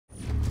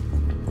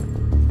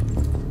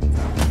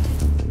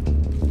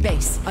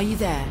Nice. Are you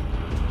there?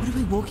 What are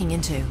we walking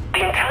into?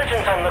 The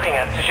intelligence I'm looking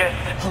at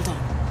suggests... Hold on.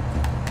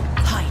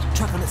 Hide.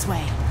 Truck on its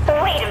way.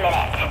 Wait a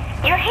minute.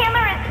 Your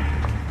handler is...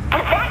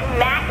 Was that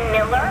Matt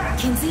Miller?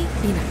 Kinsey,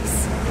 be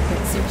nice. But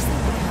seriously,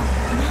 look out.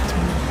 Matt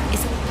Miller is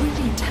a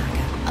brilliant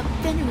hacker, a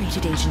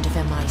venerated agent of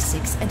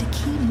MI6, and a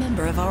key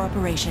member of our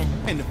operation.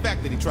 And the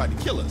fact that he tried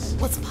to kill us.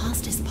 What's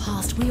past is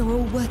past. We are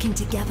all working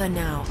together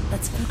now.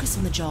 Let's focus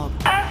on the job.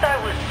 As I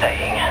was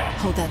saying...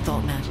 Hold that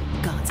thought, Matt.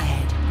 Guards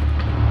ahead.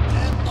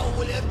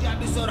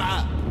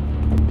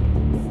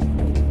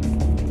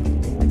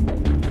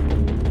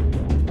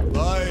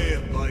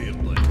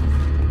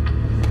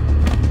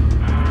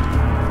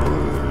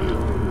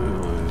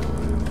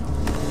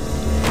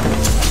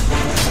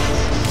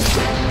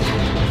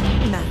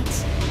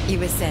 You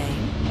were saying?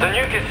 The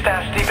nuke is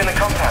stashed deep in the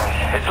compound.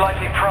 It's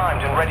likely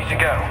primed and ready to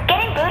go.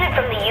 Getting booted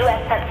from the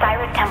U.S. sent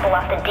Cyrus Temple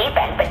off the deep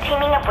end, but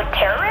teaming up with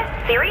terrorists?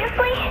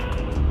 Seriously?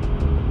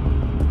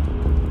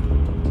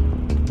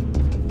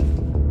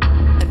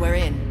 And we're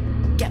in.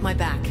 Get my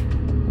back.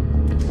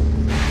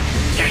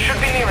 You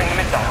should be nearing the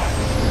missile.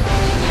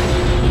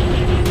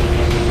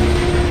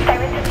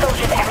 Cyrus has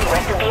soldiers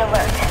everywhere, so be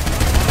alert.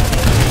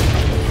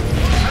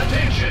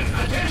 Attention!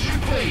 Attention,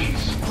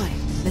 please! Quiet.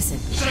 Listen.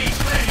 Safe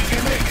landing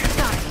can make it.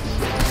 Got it.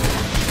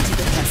 Take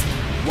it personal.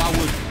 Why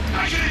would...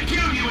 I should have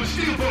killed you in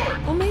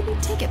Steelport! Or maybe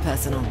take it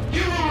personal.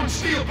 You ruined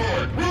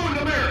Steelport! Ruined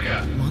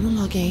America!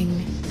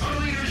 Monologuing. Our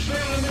leaders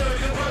failed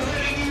America by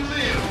letting you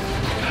live!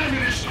 Time to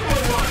destroy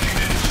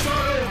Washington and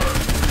start over!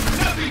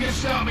 Nothing can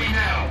stop me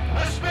now!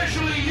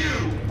 Especially you!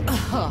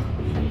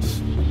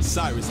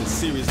 Cyrus is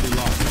seriously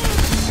lost.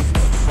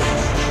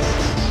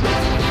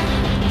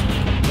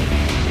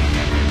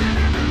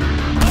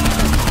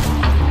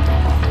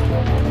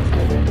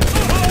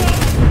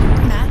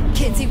 Matt,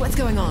 Kinsey, what's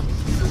going on?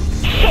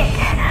 Shit!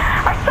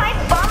 Our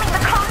side's bombing the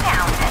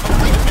compound!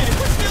 Wait a minute,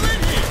 we're still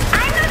in here!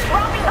 I'm not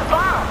dropping the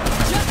bomb!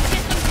 Just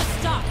get them to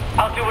stop.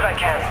 I'll do what I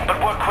can, but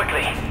work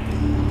quickly.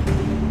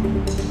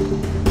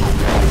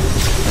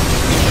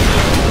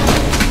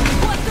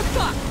 What the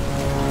fuck?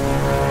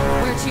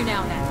 Where to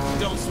now, Matt?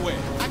 Don't swear.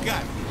 I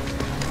got it.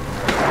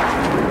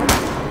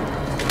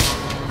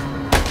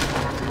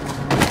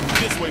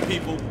 This way,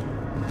 people.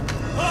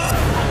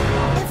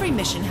 Every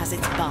mission has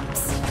its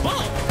bumps.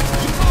 Bump?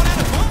 You call that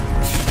a bump?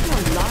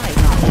 You're lying,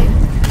 aren't you?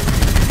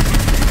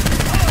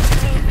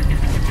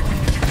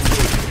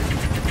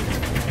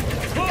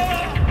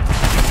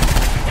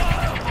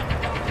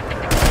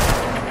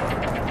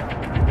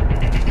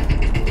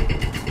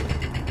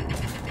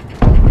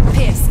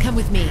 Pierce, come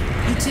with me.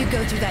 You two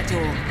go through that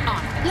door.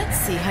 On. Let's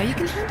see how you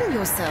can handle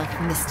yourself,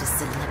 Mr.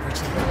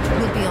 Celebrity.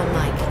 We'll be on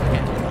mic.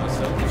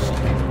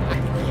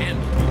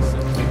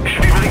 We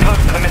should be really close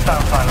to the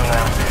missile silo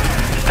now.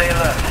 Stay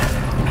alert.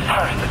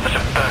 Cyrus is such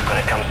a berg when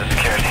it comes to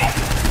security.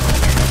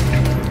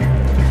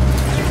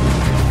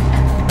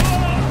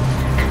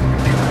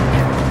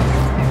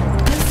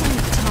 No sign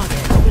of the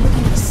target, but we're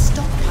looking at a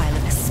stockpile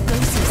of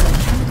explosives and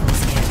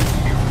chemicals here.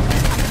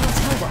 I can't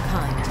tell what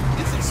kind.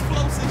 It's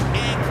explosives and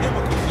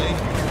chemicals, lady.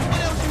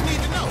 What else you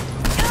need to know?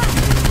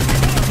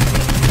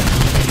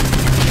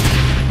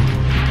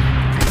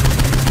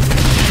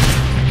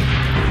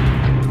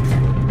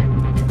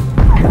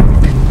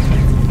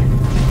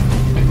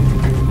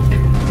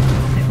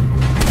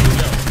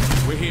 Yo,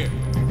 we're here.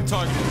 The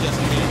target is just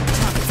ahead.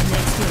 Target's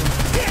next room.